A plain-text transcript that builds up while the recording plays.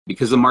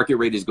Because the market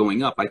rate is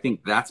going up, I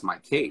think that's my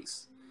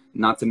case.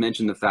 Not to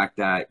mention the fact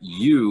that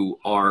you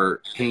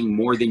are paying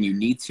more than you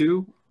need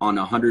to on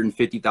a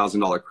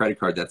 $150,000 credit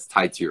card that's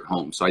tied to your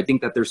home. So I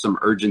think that there's some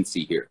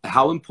urgency here.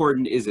 How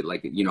important is it?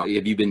 Like, you know,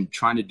 have you been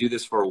trying to do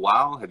this for a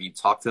while? Have you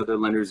talked to other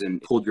lenders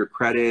and pulled your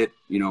credit,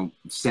 you know,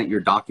 sent your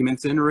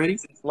documents in already?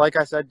 Like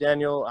I said,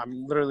 Daniel,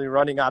 I'm literally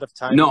running out of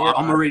time. No, here.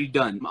 I'm already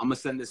done. I'm gonna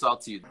send this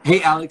out to you.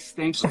 Hey, Alex,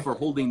 thanks for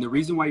holding. The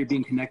reason why you're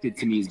being connected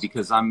to me is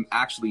because I'm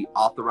actually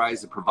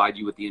authorized to provide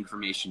you with the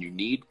information you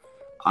need.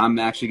 I'm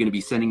actually going to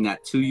be sending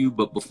that to you,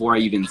 but before I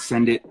even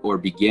send it or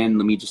begin,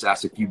 let me just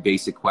ask a few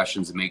basic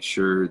questions to make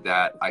sure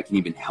that I can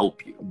even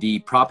help you. The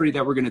property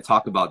that we're going to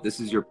talk about, this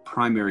is your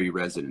primary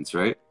residence,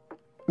 right?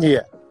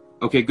 Yeah.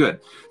 Okay, good.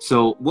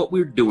 So what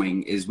we're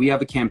doing is we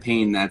have a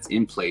campaign that's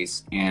in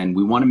place, and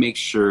we want to make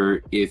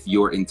sure if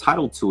you're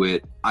entitled to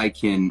it, I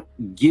can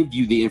give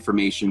you the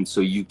information so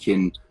you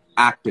can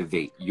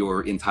activate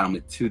your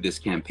entitlement to this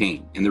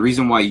campaign. And the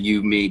reason why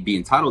you may be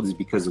entitled is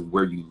because of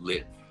where you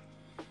live.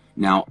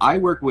 Now, I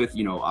work with,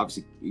 you know,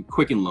 obviously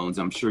Quicken Loans.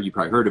 I'm sure you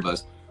probably heard of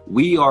us.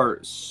 We are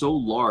so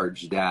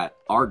large that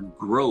our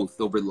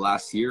growth over the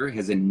last year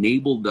has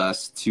enabled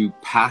us to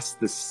pass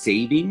the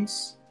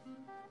savings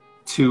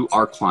to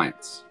our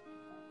clients.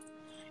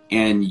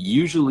 And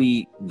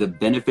usually the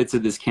benefits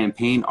of this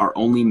campaign are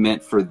only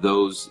meant for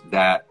those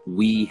that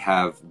we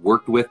have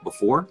worked with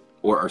before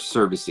or are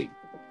servicing.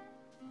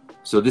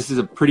 So this is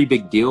a pretty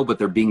big deal, but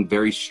they're being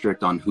very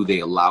strict on who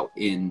they allow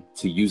in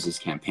to use this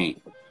campaign.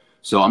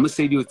 So I'm gonna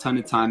save you a ton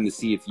of time to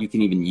see if you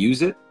can even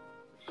use it.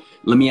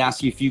 Let me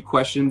ask you a few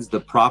questions. The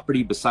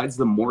property, besides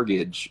the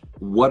mortgage,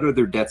 what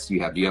other debts do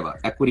you have? Do you have an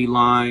equity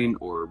line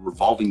or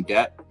revolving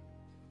debt?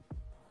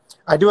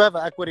 I do have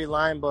an equity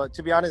line, but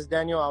to be honest,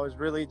 Daniel, I was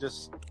really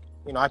just,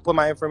 you know, I put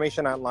my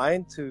information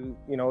online to,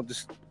 you know,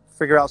 just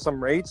figure out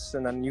some rates,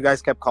 and then you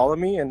guys kept calling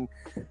me, and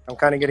I'm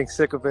kind of getting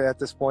sick of it at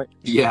this point.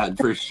 Yeah,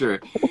 for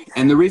sure.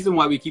 And the reason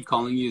why we keep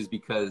calling you is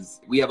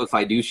because we have a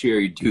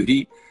fiduciary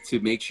duty to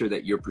make sure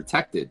that you're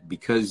protected.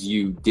 Because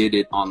you did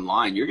it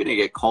online, you're going to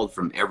get called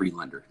from every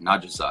lender,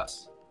 not just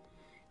us.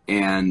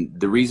 And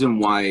the reason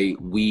why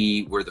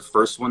we were the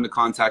first one to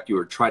contact you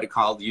or try to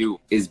call you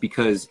is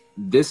because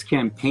this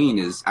campaign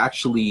is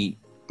actually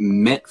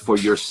meant for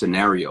your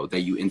scenario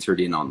that you entered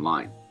in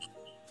online.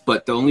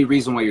 But the only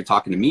reason why you're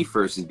talking to me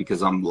first is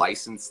because I'm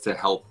licensed to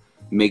help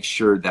make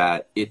sure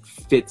that it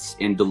fits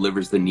and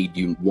delivers the need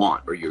you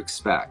want or you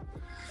expect.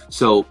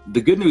 So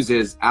the good news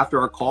is, after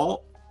our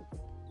call,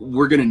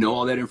 we're going to know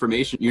all that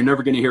information. You're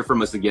never going to hear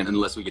from us again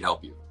unless we can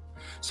help you.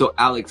 So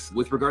Alex,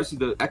 with regards to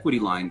the equity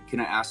line, can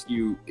I ask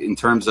you, in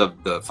terms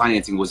of the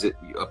financing, was it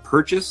a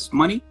purchase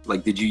money?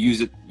 Like, did you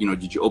use it, you know,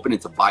 did you open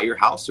it to buy your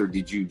house, or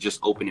did you just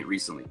open it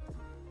recently?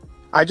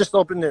 I just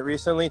opened it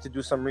recently to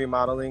do some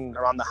remodeling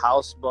around the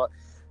house, but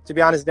to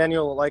be honest,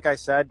 Daniel, like I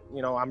said,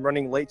 you know, I'm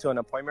running late to an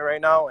appointment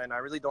right now, and I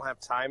really don't have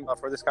time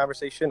for this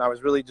conversation. I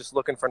was really just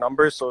looking for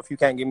numbers. So if you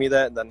can't give me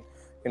that, then,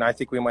 you know, I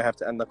think we might have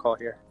to end the call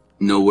here.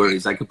 No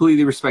worries. I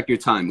completely respect your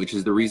time, which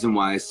is the reason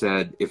why I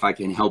said, if I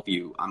can help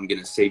you, I'm going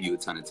to save you a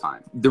ton of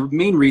time. The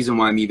main reason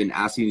why I'm even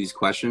asking these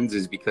questions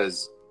is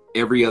because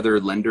every other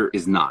lender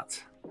is not.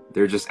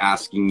 They're just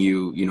asking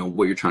you, you know,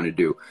 what you're trying to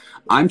do.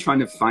 I'm trying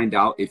to find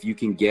out if you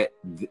can get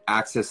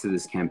access to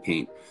this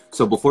campaign.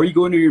 So before you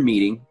go into your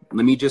meeting,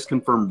 let me just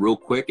confirm real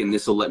quick, and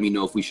this will let me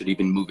know if we should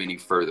even move any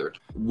further.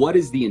 What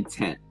is the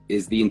intent?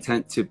 Is the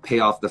intent to pay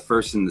off the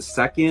first and the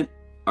second?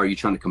 Are you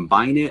trying to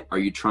combine it? Are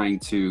you trying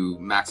to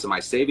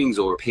maximize savings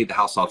or pay the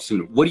house off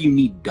sooner? What do you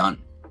need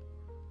done?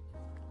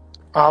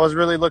 I was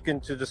really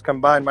looking to just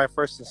combine my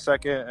first and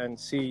second and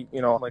see,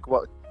 you know, like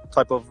what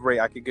type of rate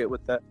I could get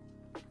with that.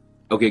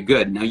 Okay,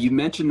 good. Now, you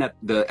mentioned that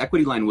the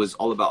equity line was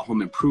all about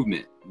home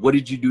improvement. What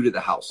did you do to the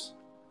house?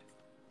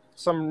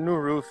 Some new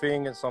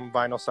roofing and some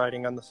vinyl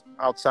siding on the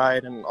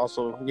outside, and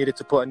also needed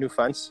to put a new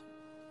fence.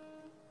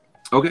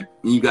 Okay.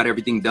 And you got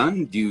everything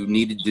done? Do you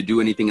need to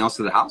do anything else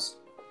to the house?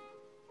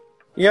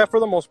 Yeah, for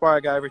the most part, I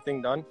got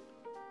everything done.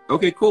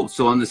 Okay, cool.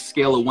 So on the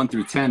scale of 1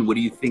 through 10, what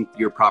do you think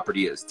your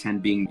property is? 10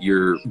 being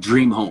your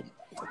dream home.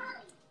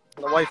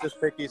 The wife is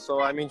picky,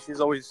 so I mean,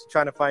 she's always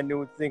trying to find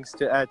new things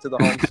to add to the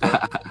home.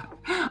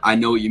 So. I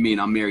know what you mean.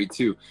 I'm married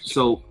too.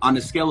 So on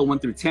a scale of 1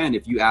 through 10,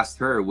 if you asked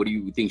her, what do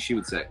you think she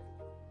would say?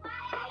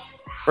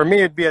 For me,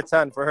 it'd be a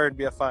 10. For her, it'd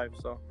be a 5.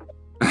 So.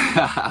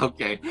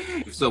 Okay.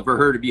 So for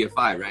her to be a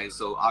 5, right?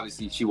 So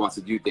obviously she wants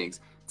to do things.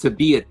 To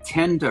be a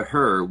 10 to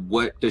her,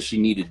 what does she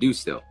need to do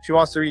still? She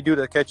wants to redo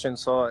the kitchen,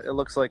 so it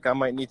looks like I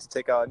might need to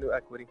take out a new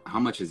equity. How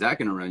much is that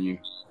going to run you?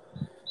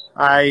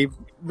 I've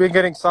been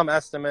getting some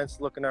estimates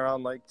looking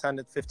around like 10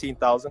 to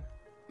 15,000.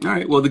 All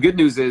right. Well, the good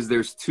news is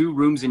there's 2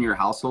 rooms in your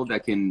household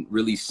that can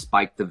really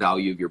spike the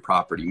value of your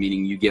property,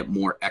 meaning you get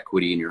more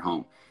equity in your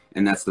home.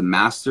 And that's the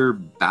master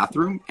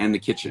bathroom and the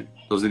kitchen.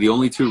 Those are the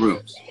only 2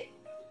 rooms.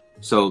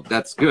 So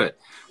that's good.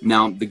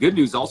 Now, the good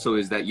news also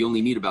is that you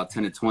only need about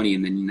 10 to 20,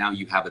 and then now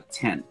you have a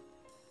 10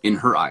 in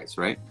her eyes,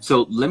 right?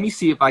 So let me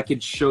see if I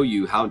could show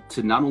you how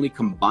to not only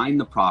combine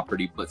the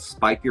property, but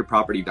spike your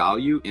property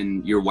value,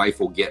 and your wife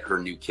will get her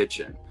new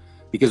kitchen.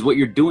 Because what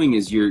you're doing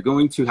is you're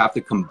going to have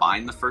to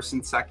combine the first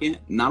and second,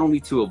 not only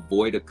to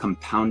avoid a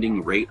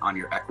compounding rate on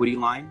your equity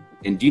line.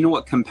 And do you know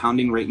what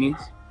compounding rate means?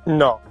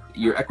 No.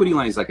 Your equity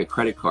line is like a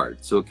credit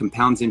card. So it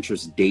compounds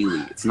interest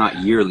daily. It's not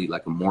yearly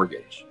like a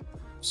mortgage.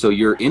 So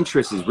your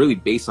interest is really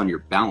based on your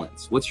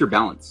balance. What's your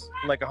balance?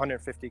 Like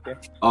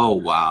 150K. Oh,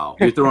 wow.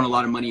 You're throwing a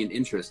lot of money in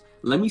interest.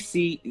 Let me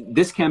see.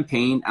 This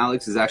campaign,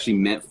 Alex, is actually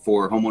meant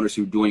for homeowners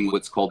who are doing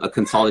what's called a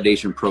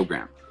consolidation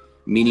program,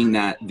 meaning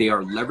that they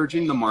are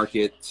leveraging the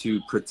market to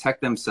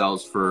protect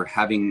themselves for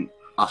having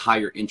a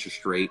higher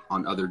interest rate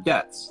on other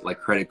debts like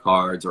credit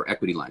cards or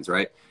equity lines,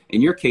 right? In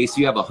your case,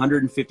 you have a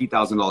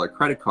 $150,000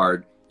 credit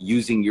card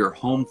using your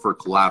home for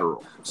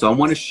collateral. So I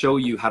want to show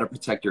you how to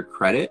protect your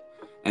credit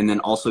and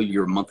then also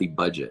your monthly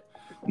budget.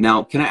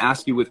 Now, can I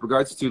ask you with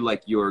regards to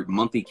like your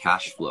monthly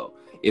cash flow,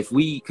 if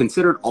we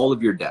considered all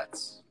of your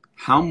debts,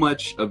 how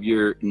much of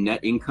your net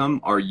income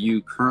are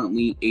you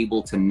currently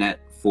able to net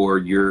for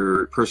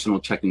your personal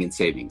checking and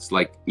savings,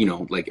 like, you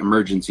know, like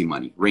emergency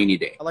money, rainy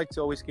day? I like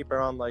to always keep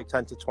around like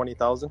 10 to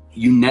 20,000.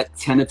 You net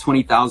 10 to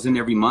 20,000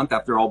 every month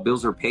after all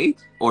bills are paid,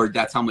 or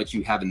that's how much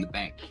you have in the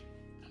bank?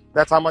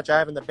 That's how much I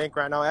have in the bank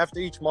right now. After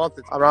each month,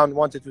 it's around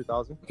 1 to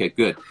 2,000. Okay,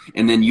 good.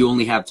 And then you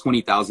only have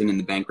 20,000 in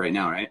the bank right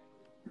now, right?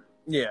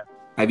 Yeah.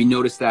 Have you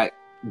noticed that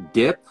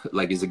dip?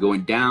 Like, is it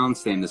going down,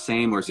 staying the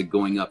same, or is it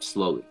going up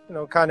slowly? You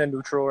know, kind of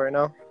neutral right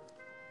now.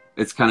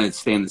 It's kind of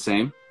staying the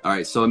same? All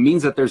right, so it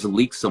means that there's a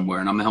leak somewhere,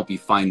 and I'm gonna help you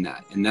find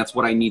that. And that's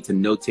what I need to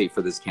notate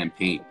for this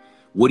campaign.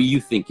 What do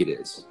you think it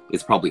is?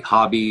 It's probably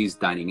hobbies,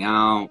 dining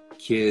out,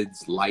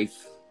 kids,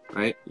 life,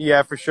 right?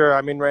 Yeah, for sure.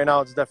 I mean, right now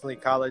it's definitely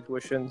college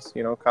tuitions,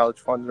 you know, college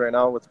funds right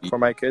now for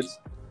my kids.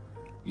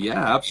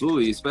 Yeah,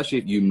 absolutely. Especially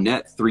if you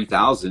net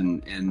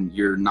 3,000 and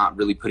you're not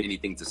really putting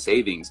anything to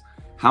savings.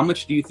 How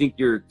much do you think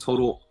your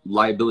total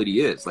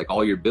liability is? Like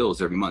all your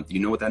bills every month. Do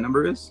you know what that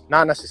number is?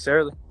 Not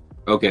necessarily.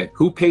 Okay.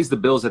 Who pays the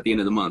bills at the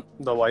end of the month?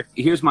 The wife.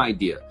 Here's my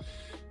idea.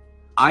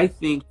 I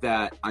think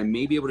that I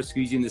may be able to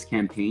squeeze you in this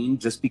campaign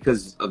just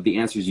because of the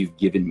answers you've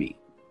given me.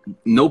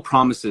 No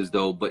promises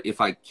though, but if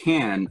I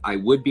can, I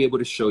would be able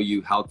to show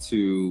you how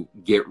to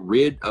get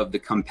rid of the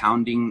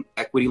compounding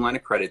equity line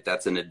of credit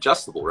that's an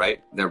adjustable,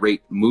 right? That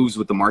rate moves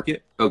with the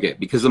market. Okay,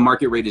 because the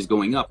market rate is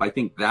going up, I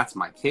think that's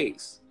my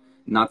case.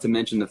 Not to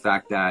mention the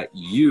fact that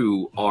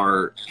you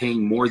are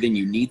paying more than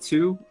you need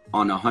to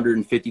on a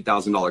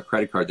 $150,000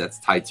 credit card that's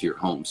tied to your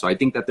home. So I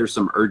think that there's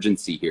some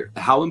urgency here.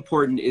 How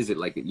important is it?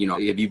 Like, you know,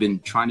 have you been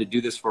trying to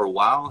do this for a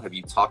while? Have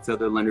you talked to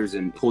other lenders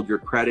and pulled your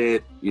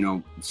credit, you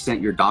know,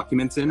 sent your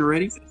documents in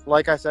already?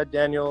 Like I said,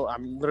 Daniel,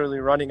 I'm literally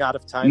running out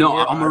of time. No,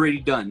 here. I'm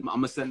already done. I'm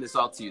gonna send this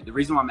out to you. The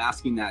reason why I'm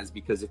asking that is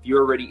because if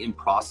you're already in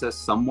process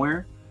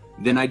somewhere,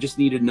 then I just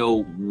need to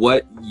know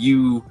what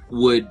you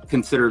would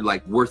consider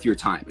like worth your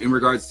time in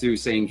regards to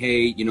saying,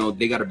 hey, you know,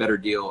 they got a better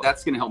deal.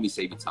 That's going to help me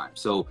save you time.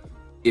 So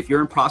if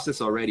you're in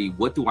process already,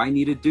 what do I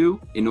need to do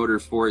in order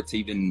for it to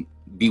even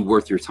be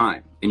worth your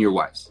time and your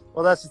wife's?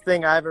 Well, that's the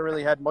thing. I haven't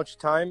really had much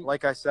time.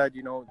 Like I said,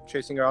 you know,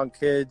 chasing around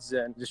kids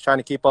and just trying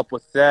to keep up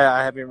with that.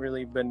 I haven't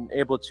really been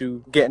able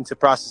to get into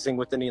processing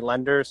with any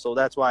lender. So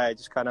that's why I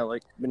just kind of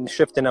like been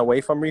shifting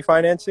away from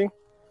refinancing.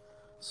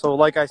 So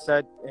like I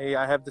said, hey,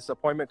 I have this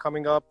appointment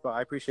coming up.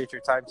 I appreciate your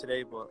time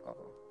today, but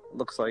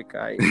looks like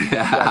I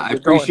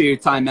appreciate your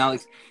time,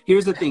 Alex.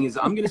 Here's the thing is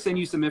I'm going to send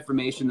you some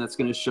information that's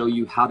going to show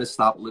you how to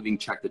stop living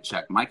check to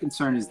check. My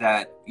concern is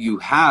that you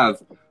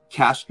have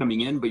cash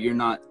coming in, but you're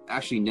not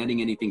actually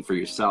netting anything for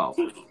yourself.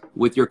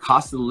 With your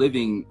cost of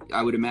living,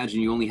 I would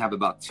imagine you only have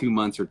about 2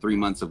 months or 3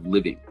 months of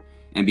living.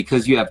 And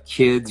because you have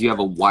kids, you have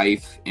a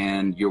wife,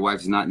 and your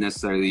wife's not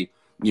necessarily,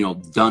 you know,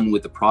 done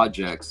with the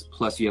projects,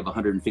 plus you have a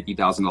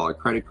 $150,000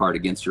 credit card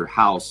against your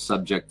house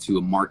subject to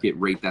a market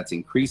rate that's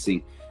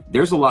increasing,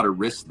 there's a lot of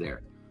risk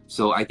there.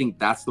 So I think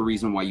that's the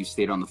reason why you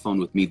stayed on the phone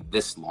with me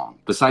this long,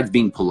 besides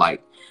being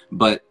polite.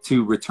 But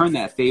to return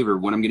that favor,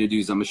 what I'm going to do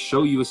is I'm going to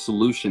show you a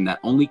solution that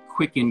only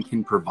Quicken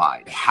can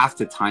provide. I have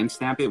to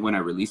timestamp it when I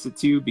release it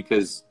to you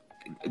because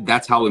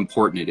that's how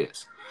important it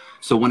is.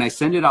 So when I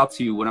send it out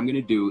to you, what I'm going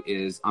to do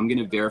is I'm going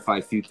to verify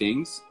a few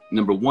things.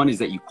 Number one is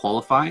that you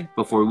qualify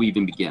before we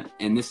even begin.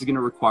 And this is going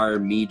to require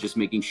me just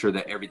making sure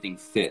that everything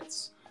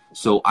fits.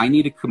 So I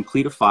need to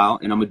complete a file,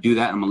 and I'm going to do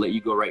that. I'm going to let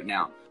you go right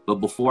now. But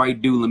before I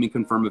do, let me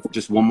confirm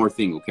just one more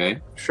thing, okay?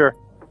 Sure.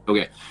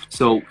 Okay.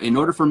 So in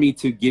order for me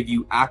to give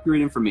you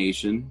accurate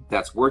information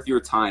that's worth your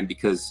time,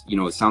 because, you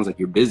know, it sounds like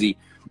you're busy,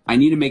 I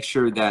need to make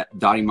sure that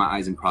dotting my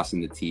I's and crossing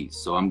the T's.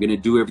 So I'm going to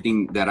do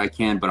everything that I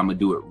can, but I'm going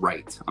to do it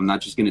right. I'm not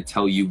just going to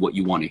tell you what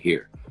you want to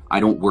hear. I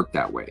don't work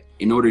that way.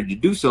 In order to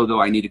do so,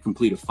 though, I need to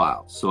complete a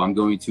file. So I'm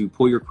going to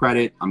pull your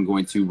credit. I'm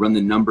going to run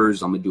the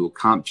numbers. I'm going to do a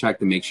comp check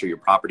to make sure your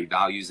property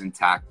value is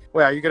intact.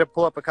 Wait, are you going to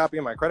pull up a copy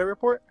of my credit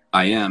report?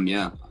 I am,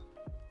 yeah.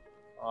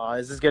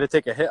 Is this going to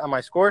take a hit on my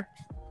score?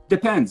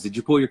 Depends. Did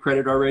you pull your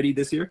credit already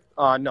this year?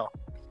 No.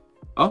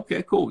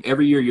 Okay, cool.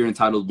 Every year you're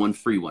entitled one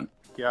free one.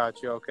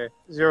 Gotcha. Okay.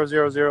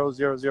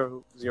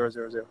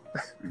 0000000.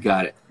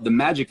 Got it. The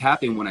magic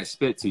happened when I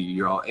spit to you.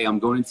 You're all, hey, I'm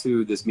going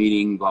into this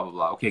meeting, blah, blah,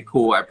 blah. Okay,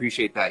 cool. I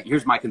appreciate that.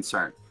 Here's my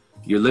concern.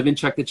 You're living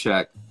check to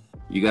check.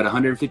 You got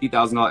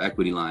 $150,000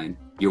 equity line.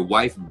 Your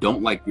wife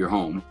don't like your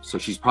home, so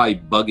she's probably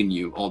bugging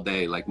you all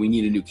day, like, we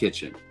need a new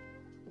kitchen.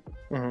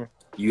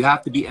 You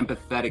have to be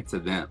empathetic to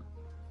them.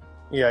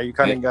 Yeah, you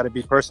kind of got to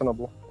be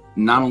personable.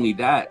 Not only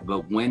that,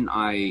 but when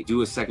I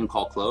do a second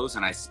call close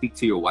and I speak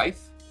to your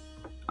wife,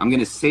 I'm going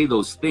to say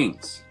those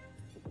things.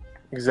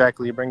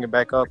 Exactly. You bring it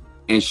back up.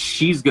 And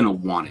she's going to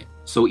want it.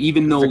 So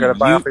even though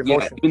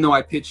even though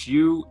I pitch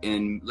you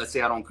and let's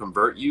say I don't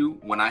convert you,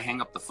 when I hang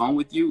up the phone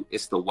with you,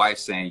 it's the wife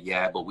saying,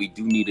 yeah, but we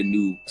do need a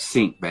new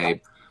sink, babe.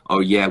 Oh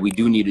yeah, we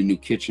do need a new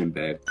kitchen,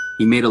 babe.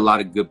 He made a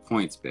lot of good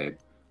points, babe.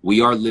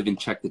 We are living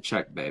check to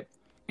check, babe.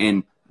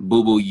 And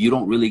boo-boo, you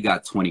don't really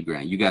got 20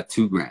 grand. You got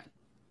 2 grand.